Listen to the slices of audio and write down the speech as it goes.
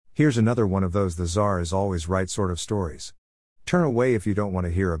Here's another one of those the czar is always right sort of stories. Turn away if you don't want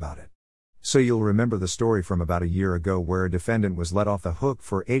to hear about it. So you'll remember the story from about a year ago where a defendant was let off the hook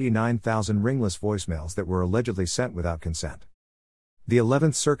for 89,000 ringless voicemails that were allegedly sent without consent. The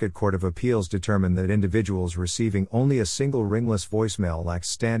 11th Circuit Court of Appeals determined that individuals receiving only a single ringless voicemail lacked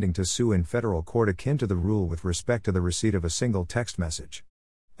standing to sue in federal court akin to the rule with respect to the receipt of a single text message.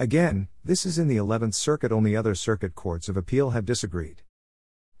 Again, this is in the 11th Circuit, only other circuit courts of appeal have disagreed.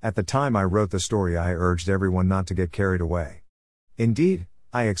 At the time I wrote the story, I urged everyone not to get carried away. Indeed,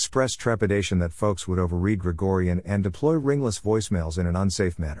 I expressed trepidation that folks would overread Gregorian and deploy ringless voicemails in an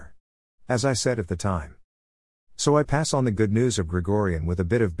unsafe manner. As I said at the time. So I pass on the good news of Gregorian with a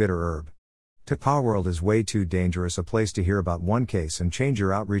bit of bitter herb. Powerworld is way too dangerous a place to hear about one case and change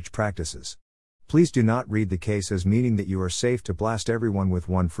your outreach practices. Please do not read the case as meaning that you are safe to blast everyone with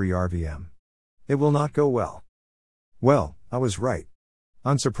one free RVM. It will not go well. Well, I was right.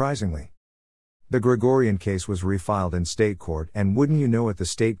 Unsurprisingly. The Gregorian case was refiled in state court, and wouldn't you know it, the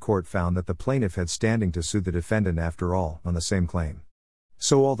state court found that the plaintiff had standing to sue the defendant after all, on the same claim.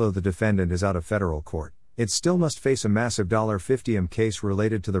 So although the defendant is out of federal court, it still must face a massive $50M case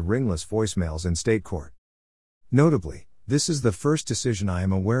related to the ringless voicemails in state court. Notably, this is the first decision I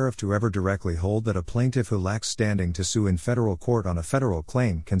am aware of to ever directly hold that a plaintiff who lacks standing to sue in federal court on a federal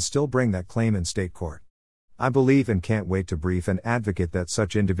claim can still bring that claim in state court. I believe and can't wait to brief and advocate that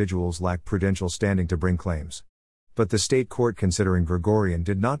such individuals lack prudential standing to bring claims. But the state court considering Gregorian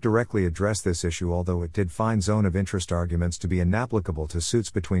did not directly address this issue, although it did find zone of interest arguments to be inapplicable to suits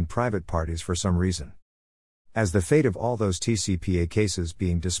between private parties for some reason. As the fate of all those TCPA cases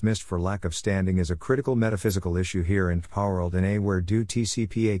being dismissed for lack of standing is a critical metaphysical issue here in Powerworld in a where do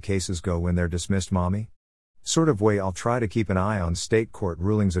TCPA cases go when they're dismissed, mommy? Sort of way, I'll try to keep an eye on state court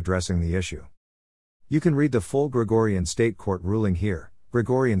rulings addressing the issue. You can read the full Gregorian State Court ruling here,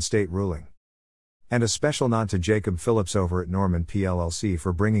 Gregorian State Ruling. And a special nod to Jacob Phillips over at Norman PLLC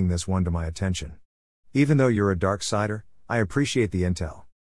for bringing this one to my attention. Even though you're a dark sider, I appreciate the intel.